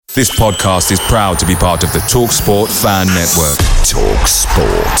This podcast is proud to be part of the TalkSport Fan Network.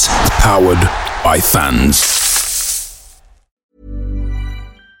 TalkSport. Powered by fans.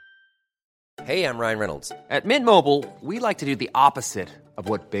 Hey, I'm Ryan Reynolds. At Mint Mobile, we like to do the opposite of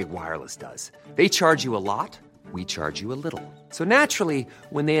what Big Wireless does. They charge you a lot, we charge you a little. So naturally,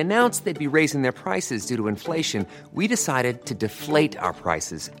 when they announced they'd be raising their prices due to inflation, we decided to deflate our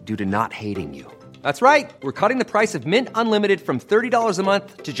prices due to not hating you. That's right. We're cutting the price of Mint Unlimited from $30 a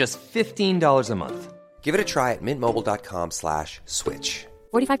month to just $15 a month. Give it a try at mintmobile.com/switch.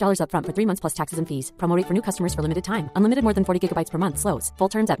 $45 up front for 3 months plus taxes and fees. Promo rate for new customers for limited time. Unlimited more than 40 gigabytes per month. Slows full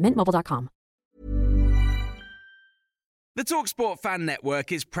terms at mintmobile.com. The TalkSport Fan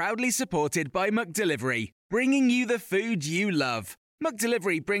Network is proudly supported by McDelivery, bringing you the food you love.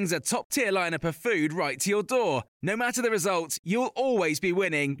 McDelivery brings a top-tier lineup of food right to your door. No matter the result, you'll always be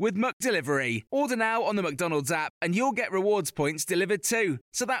winning with McDelivery. Order now on the McDonald's app and you'll get rewards points delivered too.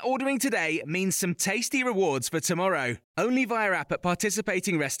 So that ordering today means some tasty rewards for tomorrow. Only via app at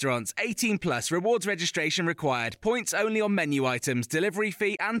participating restaurants. 18 plus. Rewards registration required. Points only on menu items. Delivery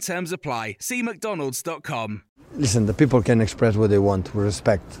fee and terms apply. See mcdonalds.com. Listen, the people can express what they want with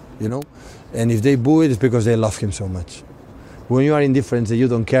respect, you know? And if they boo it, it's because they love him so much. When you are indifferent and you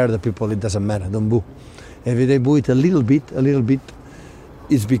don't care, the people, it doesn't matter, don't boo. If they boo it a little bit,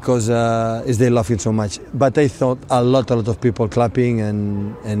 it's because they love him so much. But I thought a lot of people clapping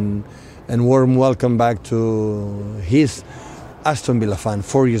and warm welcome back to his Aston Villa fan,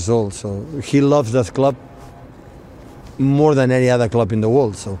 4 years old. So he loves that club more than any other club in the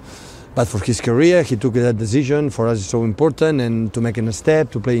world. So, but for his career, he took that decision. For us, it's so important, and to make a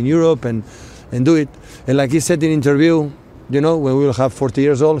step to play in Europe and do it. And like he said in interview, you know, when we will have 40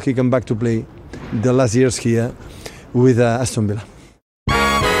 years old, he come back to play the last years here with Aston Villa.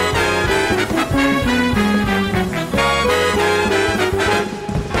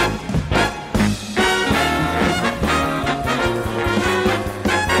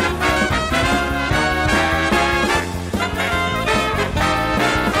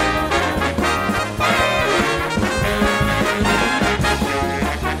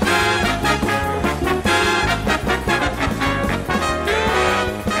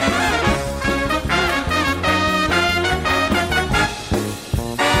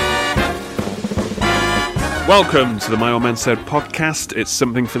 Welcome to the My Old Man Said podcast. It's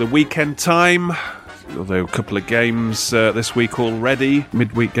something for the weekend time, although a couple of games this week already.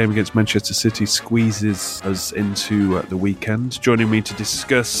 Midweek game against Manchester City squeezes us into the weekend. Joining me to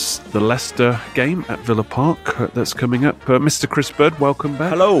discuss the Leicester game at Villa Park that's coming up, Mr. Chris Bird, welcome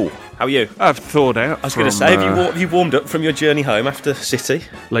back. Hello, how are you? I've thawed out. I was going to say, have you warmed up from your journey home after City?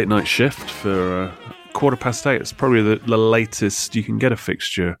 Late night shift for 8:15. It's probably the latest you can get a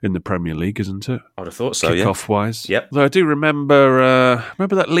fixture in the Premier League, isn't it? I would have thought so, Kick-off wise. Yep. Though I do remember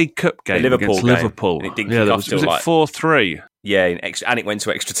that League Cup game against Liverpool. And it didn't kick off was it 4-3? Yeah, and it went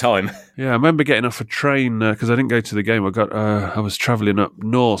to extra time. Yeah, I remember getting off a train because I didn't go to the game. I was travelling up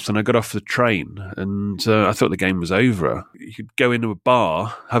north and I got off the train and I thought the game was over. You could go into a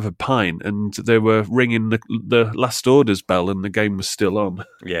bar, have a pint, and they were ringing the last orders bell and the game was still on.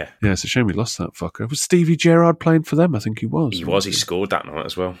 Yeah. Yeah, it's a shame we lost that fucker. Was Stevie Gerrard playing for them? I think he was. He was. He scored that night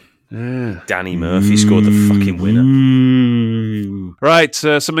as well. Yeah. Danny Murphy scored the fucking winner. Right,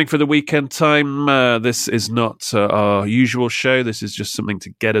 something for the weekend time. This is not our usual show. This is just something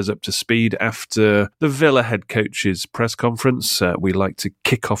to get us up to speed after the Villa head coach's press conference. We like to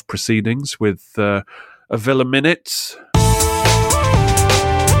kick off proceedings with a Villa Minute.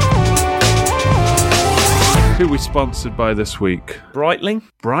 Who are we sponsored by this week? Breitling.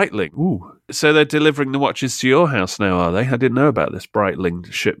 Ooh. So they're delivering the watches to your house now, are they? I didn't know about this Breitling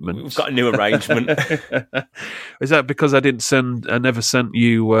shipment. We've got a new arrangement. Is that because I never sent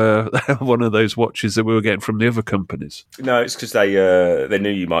you one of those watches that we were getting from the other companies? No, it's because they knew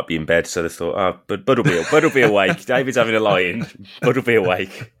you might be in bed, so they thought, but Bud will be awake. David's having a lie-in. Bud will be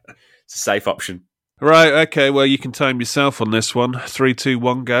awake. It's a safe option. Right, okay, well, you can time yourself on this one. 3, 2,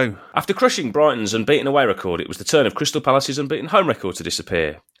 1, go. After crushing Brighton's unbeaten away record, it was the turn of Crystal Palace's unbeaten home record to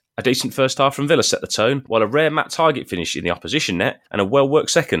disappear. A decent first half from Villa set the tone, while a rare Matt Targett finish in the opposition net and a well-worked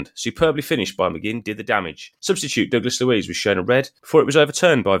second, superbly finished by McGinn, did the damage. Substitute Douglas Luiz was shown a red before it was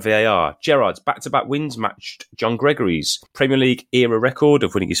overturned by VAR. Gerrard's back-to-back wins matched John Gregory's Premier League era record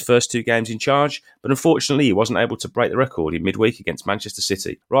of winning his first 2 games in charge, but unfortunately he wasn't able to break the record in midweek against Manchester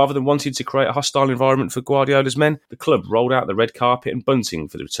City. Rather than wanting to create a hostile environment for Guardiola's men, the club rolled out the red carpet and bunting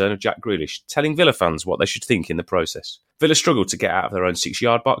for the return of Jack Grealish, telling Villa fans what they should think in the process. Villa struggled to get out of their own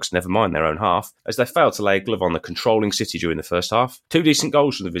 6-yard box, never mind their own half, as they failed to lay a glove on the controlling City during the first half. 2 decent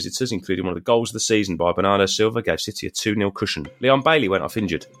goals from the visitors, including one of the goals of the season by Bernardo Silva, gave City a 2-0 cushion. Leon Bailey went off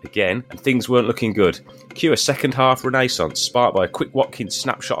injured again, and things weren't looking good. Cue a second half renaissance, sparked by a quick Watkins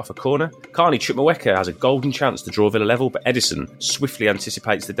snapshot off a corner. Carney Chukwuemeka has a golden chance to draw Villa level, but Edison swiftly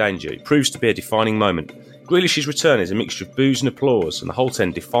anticipates the danger. It proves to be a defining moment. Grealish's return is a mixture of boos and applause, and the whole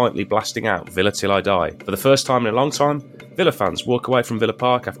 10 defiantly blasting out "Villa till I die." For the first time in a long time, Villa fans walk away from Villa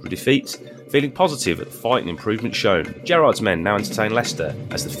Park after a defeat, feeling positive at the fight and improvement shown. Gerrard's men now entertain Leicester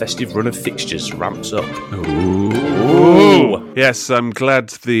as the festive run of fixtures ramps up. Ooh. Yes, I'm glad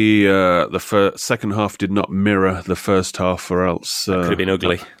the second half did not mirror the first half, or else Could have been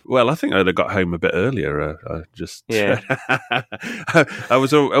ugly. Well, I think I'd have got home a bit earlier. I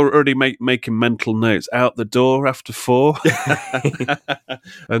was already making mental notes out the door after 4,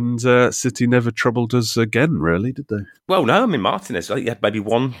 and City never troubled us again. Really, did they? Well, no. I mean, Martinez, I think he had maybe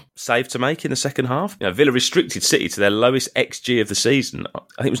one save to make in the second half. Villa restricted City to their lowest XG of the season.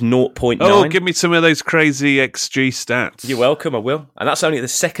 I think it was 0.9. Oh, give me some of those crazy XG stats. You're welcome, I will. And that's only the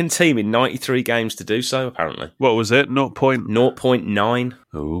second team in 93 games to do so, apparently. What was it? 0.9.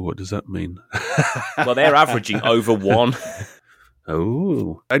 Oh, what does that mean? Well, they're averaging over 1.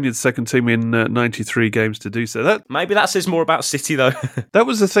 Oh, only the second team in 93 games to do so. Maybe that says more about City, though. That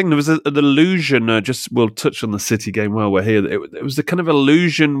was the thing. There was an illusion. We'll touch on the City game while we're here. It was the kind of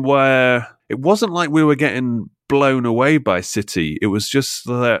illusion where it wasn't like we were getting blown away by City. It was just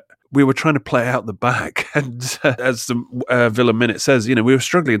that we were trying to play out the back. And as the Villa Minute says, we were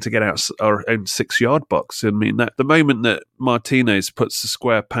struggling to get out our own 6-yard box. I mean, the moment that Martinez puts the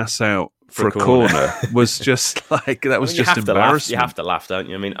square pass out for a corner was just like, that was just embarrassing. You have to laugh, don't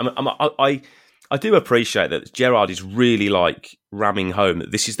you? I mean, I do appreciate that Gerrard is really like ramming home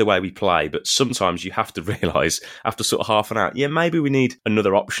that this is the way we play, but sometimes you have to realise after sort of half an hour, maybe we need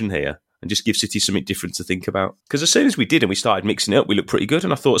another option here and just give City something different to think about. Because as soon as we did and we started mixing it up, we looked pretty good.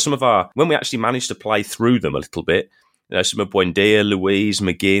 And I thought when we actually managed to play through them a little bit, some of Buendia, Luiz,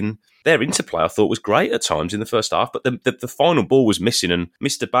 McGinn, their interplay I thought was great at times in the first half, but the final ball was missing, and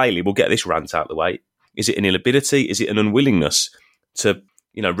Mr. Bailey will get this rant out of the way. Is it an inability? Is it an unwillingness to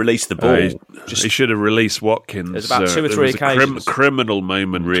release the ball? He should have released Watkins. There's about 2 or 3 occasions. Criminal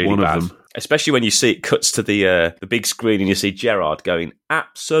moment, really one bad. of them. Especially when you see it cuts to the big screen and you see Gerrard going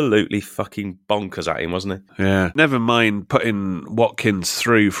absolutely fucking bonkers at him, wasn't he? Yeah. Never mind putting Watkins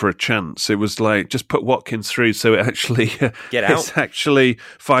through for a chance. It was like, just put Watkins through so it actually get out. It's actually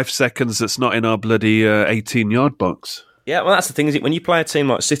 5 seconds that's not in our bloody 18-yard box. Yeah, well, that's the thing, is it? When you play a team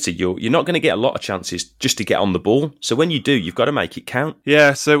like City, you're not going to get a lot of chances just to get on the ball. So when you do, you've got to make it count.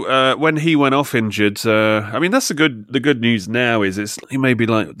 Yeah. So when he went off injured, I mean, that's the good news now is he may be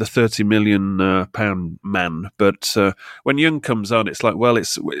like the £30 million pound man, but when Young comes on, it's like, well,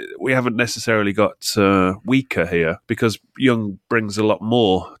 we haven't necessarily got weaker here because Young brings a lot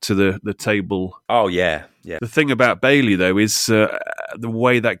more to the table. Oh yeah. Yeah. The thing about Bailey, though, is the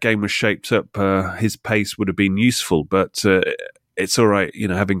way that game was shaped up, his pace would have been useful, but it's all right,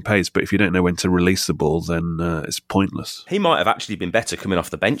 having pace, but if you don't know when to release the ball, then it's pointless. He might have actually been better coming off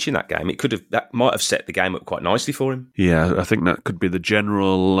the bench in that game. That might have set the game up quite nicely for him. Yeah, I think that could be the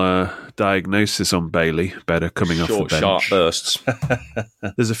general diagnosis on Bailey, better coming off the bench. Short, sharp bursts.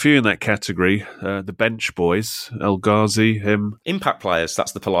 There's a few in that category. The bench boys, El Ghazi, him. Impact players,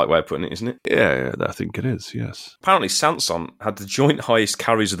 that's the polite way of putting it, isn't it? Yeah, I think it is, yes. Apparently Sanson had the joint highest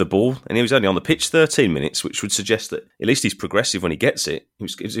carries of the ball, and he was only on the pitch 13 minutes, which would suggest that at least he's progressive when he gets it.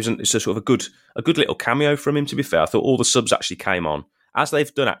 It's a sort of a good little cameo from him, to be fair. I thought all the subs actually came on, as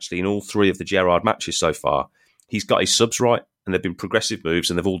they've done actually in all 3 of the Gerrard matches so far. He's got his subs right, and they've been progressive moves,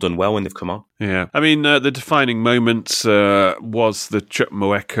 and they've all done well when they've come on. Yeah. I mean, the defining moment was the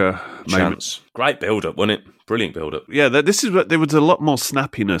Chukwuemeka moment. Great build-up, wasn't it? Brilliant build-up. Yeah, there was a lot more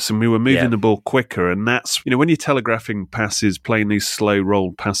snappiness, and we were moving the ball quicker, and that's, when you're telegraphing passes, playing these slow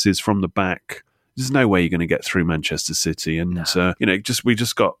roll passes from the back, there's no way you're going to get through Manchester City. And, we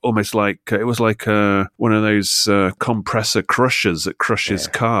just got almost like, it was like one of those compressor crushers that crushes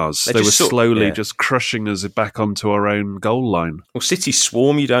cars. They were slowly just crushing us back onto our own goal line. Well, City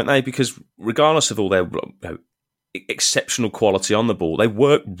swarm you, don't they? Because regardless of all their exceptional quality on the ball, they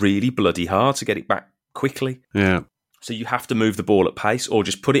work really bloody hard to get it back quickly. Yeah. So you have to move the ball at pace or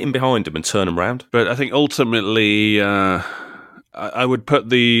just put it in behind them and turn them round. But I think ultimately... I would put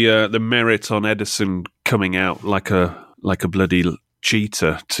the merit on Edison coming out like a bloody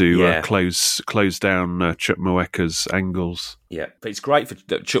cheetah to close down Chukwuemeka's angles. Yeah, but it's great for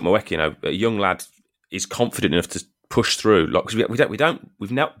Chukwuemeka. A young lad is confident enough to push through. Like, 'cause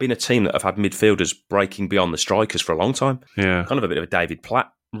we've not been a team that have had midfielders breaking beyond the strikers for a long time. Yeah. Kind of a bit of a David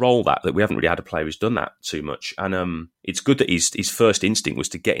Platt role that we haven't really had a player who's done that too much. And it's good that his first instinct was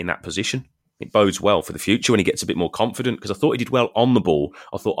to get in that position. It bodes well for the future when he gets a bit more confident, because I thought he did well on the ball.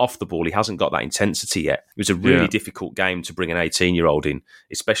 I thought off the ball he hasn't got that intensity yet. It was a really difficult game to bring an 18-year-old in,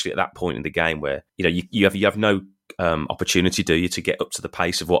 especially at that point in the game where you have no opportunity, do you, to get up to the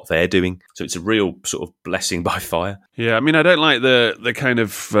pace of what they're doing. So it's a real sort of blessing by fire. Yeah, I mean, I don't like the kind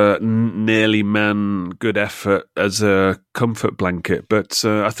of nearly man good effort as a comfort blanket, but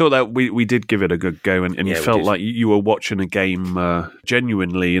I thought that we did give it a good go, and you felt like you were watching a game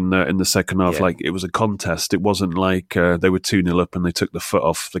genuinely in the second half, like it was a contest. It wasn't like they were 2-0 up and they took the foot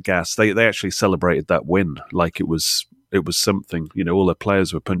off the gas. They actually celebrated that win like it was something. All the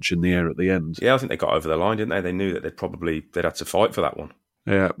players were punching the air at the end. Yeah, I think they got over the line, didn't they? They knew that they'd had to fight for that one.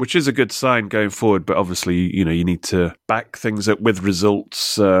 Yeah, which is a good sign going forward. But obviously, you need to back things up with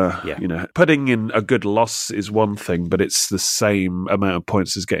results. Putting in a good loss is one thing, but it's the same amount of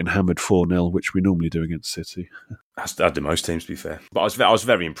points as getting hammered 4-0, which we normally do against City. As do most teams, to be fair. But I was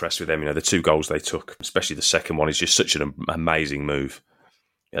very impressed with them. The 2 goals they took, especially the second one, is just such an amazing move.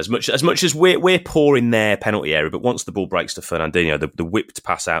 As much as we're poor in their penalty area, but once the ball breaks to Fernandinho, the whipped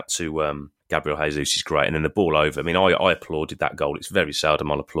pass out to Gabriel Jesus is great, and then the ball over. I mean, I applauded that goal. It's very seldom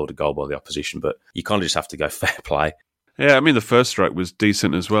I'll applaud a goal by the opposition, but you kind of just have to go fair play. Yeah, I mean, the first strike was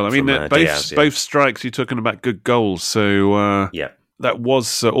decent as well. I mean, both strikes, you're talking about good goals, so that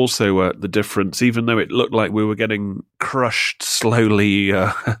was also the difference. Even though it looked like we were getting crushed slowly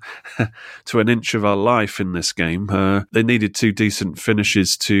to an inch of our life in this game, they needed 2 decent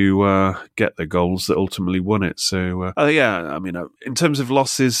finishes to get the goals that ultimately won it. So, I mean, in terms of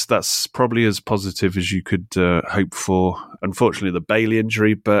losses, that's probably as positive as you could hope for. Unfortunately, the Bailey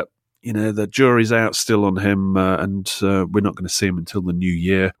injury, but the jury's out still on him, and we're not going to see him until the new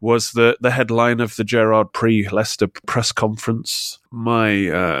year, was the headline of the Gerrard pre-Leicester press conference.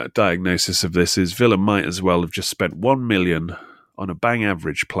 My diagnosis of this is Villa might as well have just spent 1 million on a bang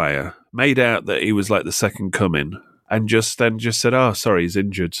average player, made out that he was like the second coming, and just said, oh, sorry, he's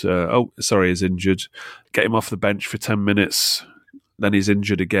injured. He's injured. Get him off the bench for 10 minutes. Then he's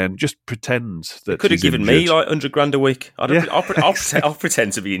injured again. Just pretend that could have given injured. Me like $100,000 a week. I'll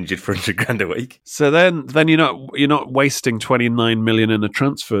pretend to be injured for $100,000 a week. So then you're not wasting 29 million in a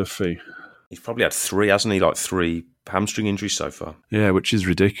transfer fee. He's probably had 3, hasn't he? Like 3 hamstring injuries so far. Yeah, which is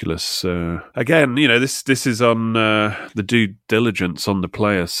ridiculous. Again, this is on the due diligence on the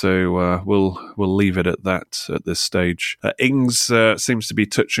player, so we'll leave it at that at this stage. Ings seems to be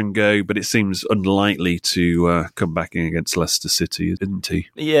touch and go, but it seems unlikely to come back in against Leicester City, isn't he?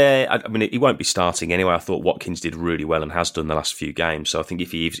 Yeah, I mean, he won't be starting anyway. I thought Watkins did really well and has done the last few games, so I think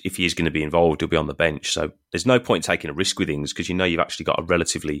if he is going to be involved, he'll be on the bench. So there's no point taking a risk with Ings because you've actually got a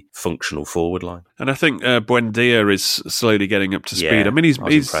relatively functional forward line. And I think Buendia is slowly getting up to speed. Yeah, I mean, he's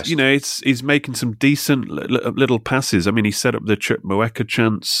making some decent little passes. I mean, he set up the Chukwuemeka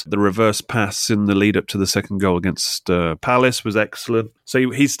chance. The reverse pass in the lead up to the second goal against Palace was excellent.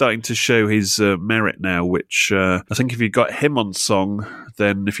 So he's starting to show his merit now, which I think if you got him on song,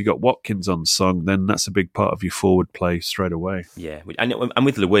 then if you got Watkins on song, then that's a big part of your forward play straight away. Yeah, and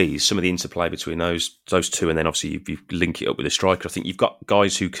with Luiz, some of the interplay between those 2, and then obviously you link it up with a striker. I think you've got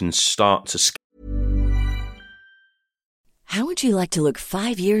guys who can start to. How would you like to look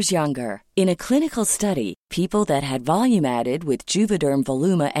 5 years younger? In a clinical study, people that had volume added with Juvederm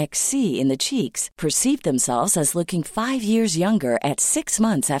Voluma XC in the cheeks perceived themselves as looking 5 years younger at 6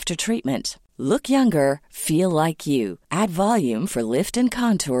 months after treatment. Look younger, feel like you. Add volume for lift and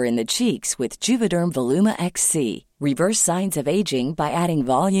contour in the cheeks with Juvederm Voluma XC. Reverse signs of aging by adding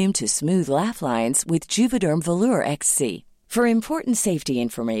volume to smooth laugh lines with Juvederm Volure XC. For important safety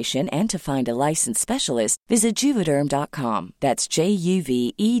information and to find a licensed specialist, visit Juvederm.com. That's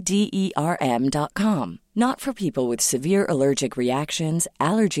JUVEDERM.com. Not for people with severe allergic reactions,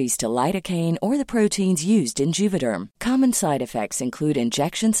 allergies to lidocaine, or the proteins used in Juvederm. Common side effects include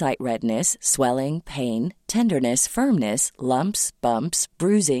injection site redness, swelling, pain, tenderness, firmness, lumps, bumps,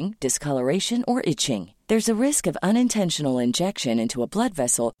 bruising, discoloration, or itching. There's a risk of unintentional injection into a blood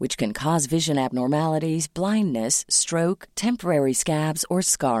vessel, which can cause vision abnormalities, blindness, stroke, temporary scabs, or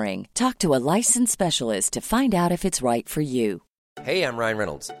scarring. Talk to a licensed specialist to find out if it's right for you. Hey, I'm Ryan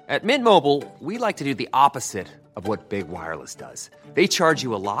Reynolds. At Mint Mobile, we like to do the opposite of what Big Wireless does. They charge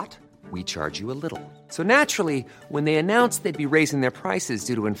you a lot, we charge you a little. So naturally, when they announced they'd be raising their prices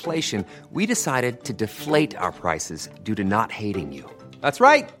due to inflation, we decided to deflate our prices due to not hating you. That's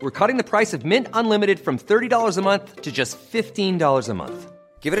right. We're cutting the price of Mint Unlimited from $30 a month to just $15 a month.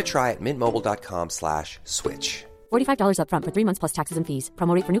 Give it a try at mintmobile.com/switch. $45 up front for 3 months plus taxes and fees.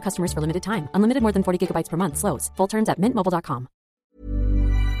 Promo rate for new customers for limited time. Unlimited more than 40 gigabytes per month. Slows full terms at mintmobile.com.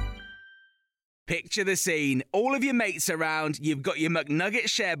 Picture the scene. All of your mates around, you've got your McNugget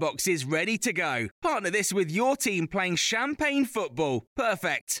share boxes ready to go. Partner this with your team playing champagne football.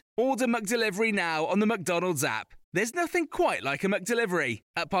 Perfect. Order McDelivery now on the McDonald's app. There's nothing quite like a McDelivery.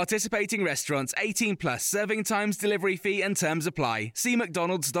 At participating restaurants, 18 plus, serving times, delivery fee and terms apply. See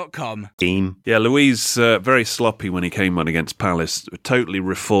mcdonalds.com. Yeah, Luiz, very sloppy when he came on against Palace. Totally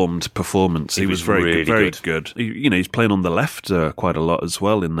reformed performance. He was very really very good. He's playing on the left quite a lot as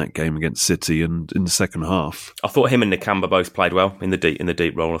well in that game against City and in the second half. I thought him and Nakamba both played well in the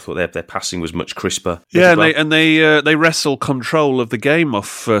deep role. I thought their passing was much crisper. Yeah, they wrestled control of the game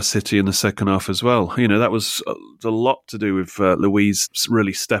off City in the second half as well. That was a lot to do with Luiz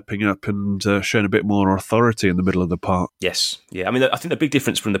really stepping up and showing a bit more authority in the middle of the park. Yes, yeah. I mean, I think the big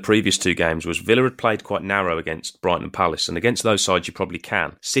difference from the previous two games was Villa had played quite narrow against Brighton and Palace, and against those sides you probably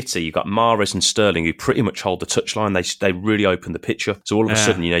can. City, you've got Mahrez and Sterling who pretty much hold the touchline. They really opened the picture. So all of a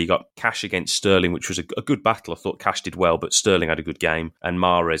sudden, you got Cash against Sterling, which was a good battle. I thought Cash did well, but Sterling had a good game, and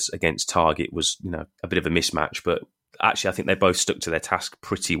Mahrez against Targett was a bit of a mismatch. But actually, I think they both stuck to their task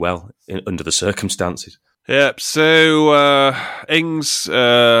pretty well under the circumstances. Yep, so Ings,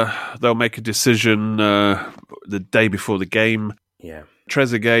 they'll make a decision the day before the game. Yeah.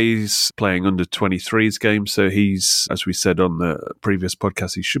 Trezeguet's playing under 23s game, so he's, as we said on the previous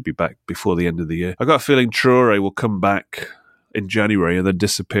podcast, he should be back before the end of the year. I've got a feeling Traore will come back in January and then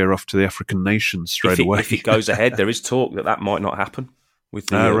disappear off to the African nations straight away. If it goes ahead, there is talk that might not happen with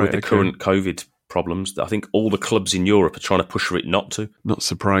the current COVID problems. I think all the clubs in Europe are trying to push for it not to. Not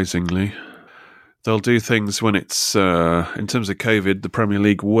surprisingly. They'll do things when it's, in terms of COVID, the Premier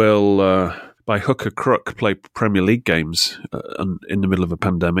League will, by hook or crook, play Premier League games in the middle of a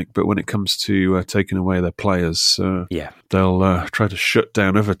pandemic. But when it comes to taking away their players, they'll try to shut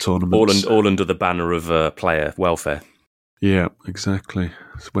down other tournaments. All under the banner of player welfare. Yeah, exactly.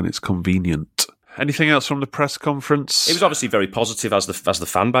 It's when it's convenient. Anything else from the press conference? It was obviously very positive, as the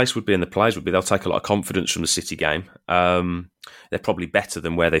fan base would be and the players would be. They'll take a lot of confidence from the City game. They're probably better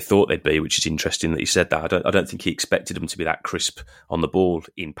than where they thought they'd be, which is interesting that he said that. I don't think he expected them to be that crisp on the ball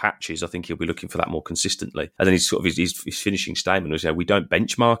in patches. I think he'll be looking for that more consistently. And then his finishing statement was, we don't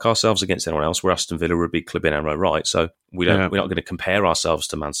benchmark ourselves against anyone else. We're Aston Villa, we're a big club in our own right, so we're not going to compare ourselves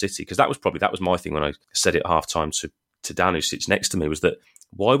to Man City. Because that was my thing when I said it at half time to Dan, who sits next to me, was that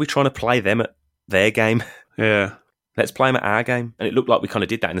why are we trying to play them at their game? Yeah. Let's play them at our game. And it looked like we kind of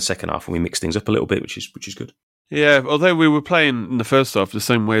did that in the second half and we mixed things up a little bit, which is good. Yeah, although we were playing in the first half the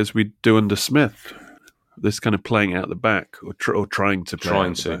same way as we do under Smith. This kind of playing out the back or trying to play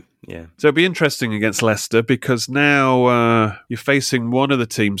out the back. Yeah. So it'll be interesting against Leicester because now you're facing one of the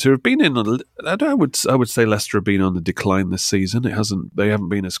teams who have been in. I would say Leicester have been on the decline this season. They haven't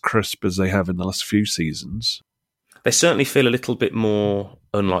been as crisp as they have in the last few seasons. They certainly feel a little bit more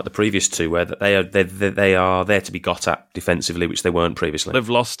unlike the previous two, where they are there to be got at defensively, which they weren't previously. They've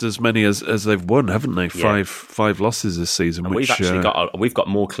lost as many as they've won, haven't they? Yeah. Five losses this season. And we've got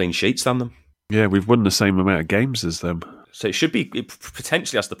more clean sheets than them. Yeah, we've won the same amount of games as them. So it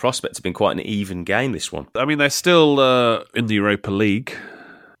potentially has the prospect of being quite an even game, this one. I mean, they're still in the Europa League,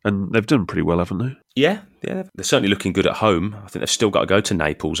 and they've done pretty well, haven't they? Yeah, they're certainly looking good at home. I think they've still got to go to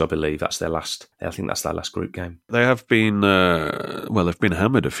Naples, I believe. I think that's their last group game. They have been, they've been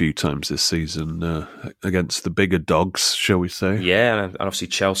hammered a few times this season against the bigger dogs, shall we say. Yeah, and obviously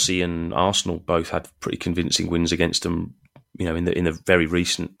Chelsea and Arsenal both had pretty convincing wins against them, in the very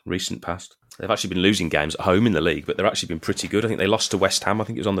recent past. They've actually been losing games at home in the league, but they've actually been pretty good. I think they lost to West Ham. I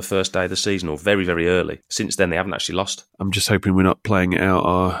think it was on the first day of the season or very, very early. Since then, they haven't actually lost. I'm just hoping we're not playing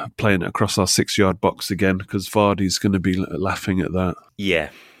it across our 6-yard box again, because Vardy's going to be laughing at that. Yeah.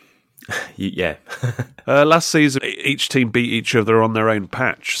 Yeah. Last season, each team beat each other on their own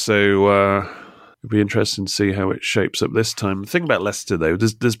patch, so it'll be interesting to see how it shapes up this time. The thing about Leicester, though,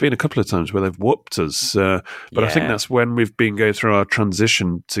 there's been a couple of times where they've whooped us, but I think that's when we've been going through our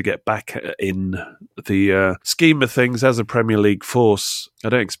transition to get back in the scheme of things as a Premier League force. I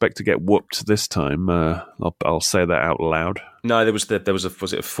don't expect to get whooped this time. I'll say that out loud. No, was it a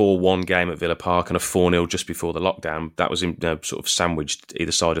 4-1 game at Villa Park and a 4-0 just before the lockdown? That was sort of sandwiched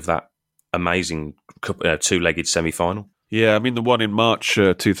either side of that amazing two-legged semi-final. Yeah, I mean, the one in March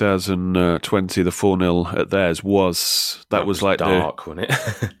 2020, the 4-0 at theirs was like dark, wasn't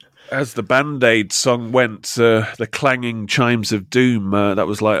it? As the Band-Aid song went, the clanging chimes of doom, that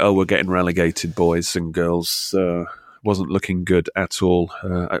was like, we're getting relegated, boys and girls. wasn't looking good at all.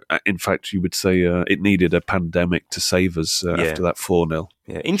 In fact, you would say it needed a pandemic to save us after that 4-0.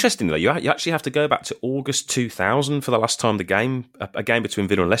 Yeah, interestingly, you actually have to go back to August 2000 for the last time a game between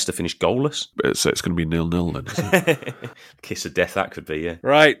Villa and Leicester finished goalless. So it's going to be 0-0 then, isn't it? Kiss of death, that could be, yeah.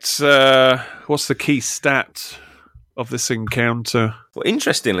 Right, what's the key stat of this encounter? Well,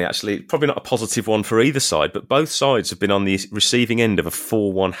 interestingly, actually, probably not a positive one for either side, but both sides have been on the receiving end of a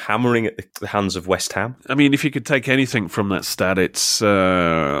 4-1 hammering at the hands of West Ham. I mean, if you could take anything from that stat, it's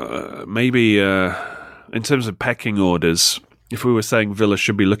maybe in terms of pecking orders. If we were saying Villa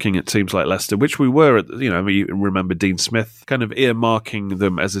should be looking at teams like Leicester, which we were, you remember Dean Smith kind of earmarking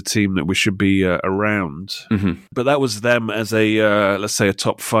them as a team that we should be around. Mm-hmm. But that was them as a, let's say, a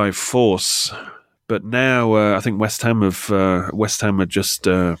top 5 force. But now I think West Ham have just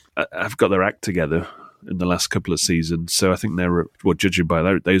have got their act together in the last couple of seasons. So I think they're, judging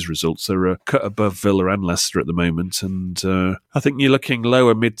by those results, they're cut above Villa and Leicester at the moment. And I think you're looking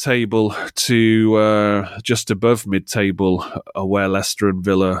lower mid-table to just above mid-table where Leicester and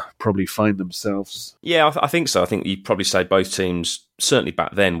Villa probably find themselves. Yeah, I think so. I think you'd probably say both teams, certainly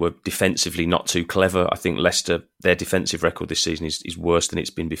back then, were defensively not too clever. I think Leicester, their defensive record this season is worse than it's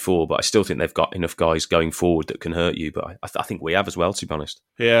been before, but I still think they've got enough guys going forward that can hurt you. But I think we have as well, to be honest.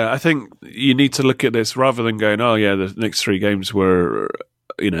 Yeah, I think you need to look at this rather than going, oh yeah, the next 3 games were,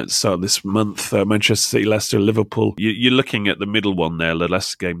 at the start of this month, Manchester City, Leicester, Liverpool. You're looking at the middle one there, the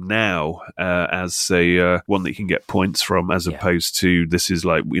Leicester game now, as a one that you can get points from, as opposed to this is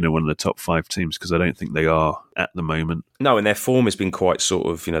like, one of the top 5 teams, because I don't think they are at the moment. No, and their form has been quite sort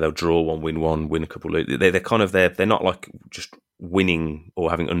of, they'll draw one, win a couple. They're kind of they're not like just winning or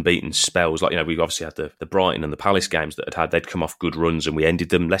having unbeaten spells. Like, we obviously had the Brighton and the Palace games they'd come off good runs and we ended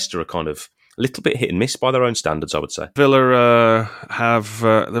them. Leicester are kind of a little bit hit and miss by their own standards, I would say. Villa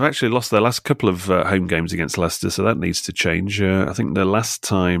they've actually lost their last couple of home games against Leicester, so that needs to change. I think the last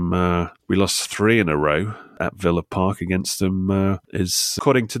time we lost 3 in a row at Villa Park against them is,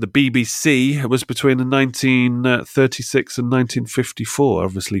 according to the BBC, it was between 1936 and 1954,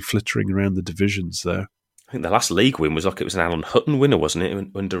 obviously flittering around the divisions there. I think the last league win was like it was an Alan Hutton winner, wasn't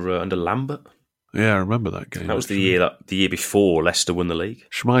it, under Lambert? Yeah, I remember that game. That was the year before Leicester won the league.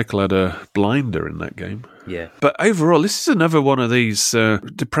 Schmeichel had a blinder in that game. Yeah. But overall, this is another one of these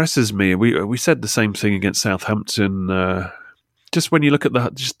depresses me. We said the same thing against Southampton. Just when you look at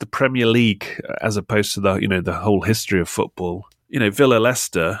the Premier League as opposed to the whole history of football, Villa,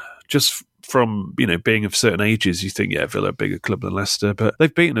 Leicester, just from being of certain ages, you think Villa are a bigger club than Leicester, but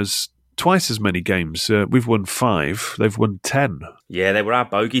they've beaten us twice as many games. We've won 5. They've won 10. Yeah, they were our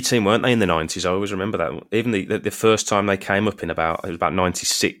bogey team, weren't they, in the 90s? I always remember that. Even the first time they came up it was about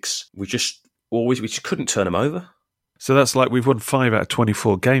 96. We just couldn't turn them over. So that's like we've won 5 out of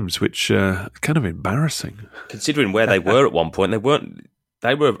 24 games, which kind of embarrassing. Considering where they were at one point, they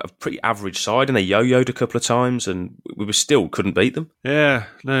were a pretty average side, and they yo-yoed a couple of times, and we still couldn't beat them. Yeah,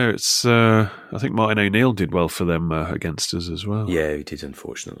 no, it's. I think Martin O'Neill did well for them against us as well. Yeah, he did,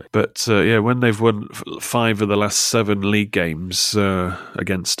 unfortunately. But when they've won 5 of the last 7 league games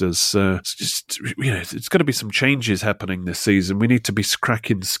against us, it's just it's got to be some changes happening this season. We need to be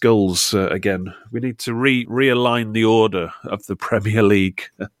cracking skulls again. We need to realign the order of the Premier League.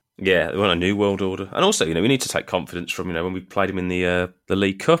 Yeah, they want a new world order. And also, we need to take confidence from, when we played him in the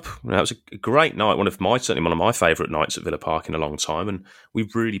League Cup. It was a great night, certainly one of my favourite nights at Villa Park in a long time. And we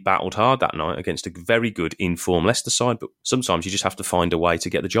really battled hard that night against a very good in-form Leicester side. But sometimes you just have to find a way to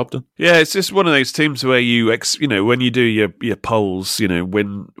get the job done. Yeah, it's just one of those teams where when you do your polls,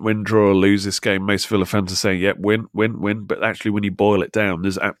 win, draw or lose this game, most Villa fans are saying, yep, win. But actually, when you boil it down,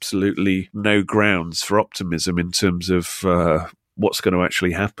 there's absolutely no grounds for optimism in terms of what's going to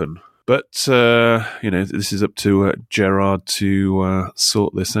actually happen. But, this is up to Gerrard to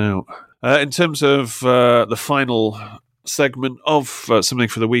sort this out. In terms of the final segment of Something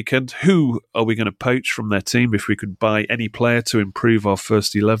for the Weekend, who are we going to poach from their team? If we could buy any player to improve our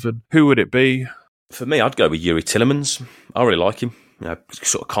first 11, who would it be? For me, I'd go with Yuri Tillemans. I really like him.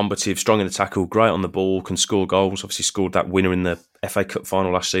 Sort of combative, strong in the tackle, great on the ball, can score goals. Obviously scored that winner in the FA Cup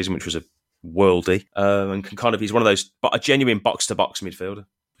final last season, which was a worldie, and can he's one of those, but a genuine box-to-box midfielder.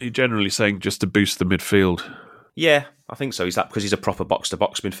 Are you generally saying just to boost the midfield? Yeah, I think so. He's that because he's a proper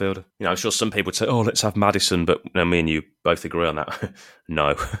box-to-box midfielder. I'm sure some people would say, oh, let's have Maddison, but me and you both agree on that.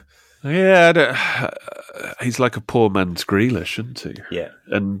 No. Yeah, he's like a poor man's Grealish, isn't he? Yeah.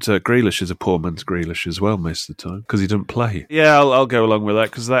 And Grealish is a poor man's Grealish as well most of the time, because he doesn't play. Yeah, I'll go along with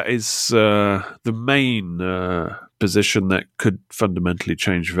that, because that is the main position that could fundamentally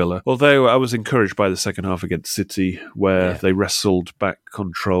change Villa. Although I was encouraged by the second half against City, where they wrestled back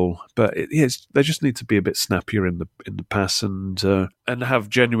control. But they just need to be a bit snappier in the pass and have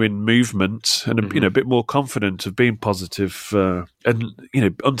genuine movement and a bit more confident of being positive and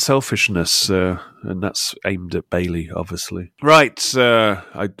unselfishness. And that's aimed at Bailey, obviously. Right,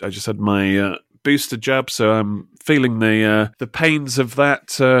 I just had my booster jab, so I'm feeling the pains of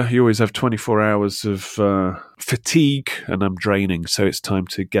that. You always have 24 hours of fatigue, and I'm draining, so it's time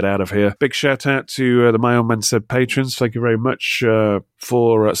to get out of here. Big shout out to the My Old Man Said patrons. Thank you very much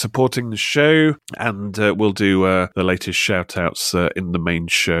for supporting the show, and we'll do the latest shout outs in the main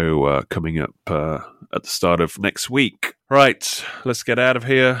show coming up at the start of next week. Right, let's get out of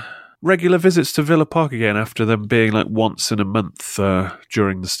here. Regular visits to Villa Park again after them being like once in a month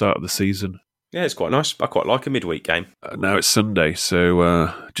during the start of the season. Yeah, it's quite nice. I quite like a midweek game. Now it's Sunday,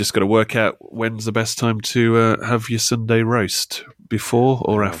 so just got to work out when's the best time to have your Sunday roast, before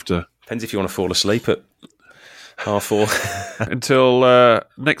or after. Depends if you want to fall asleep at 4:30. Until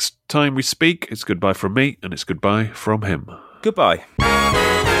next time we speak, it's goodbye from me, and it's goodbye from him. Goodbye.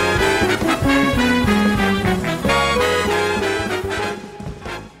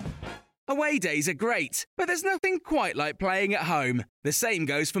 Away days are great, but there's nothing quite like playing at home. The same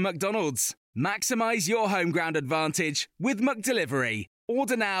goes for McDonald's. Maximise your home ground advantage with McDelivery.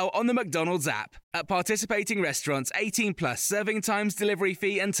 Order now on the McDonald's app. At participating restaurants, 18 plus, serving times, delivery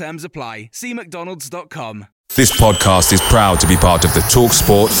fee and terms apply. See mcdonalds.com. This podcast is proud to be part of the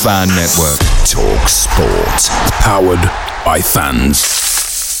TalkSport Fan Network. TalkSport. Powered by fans.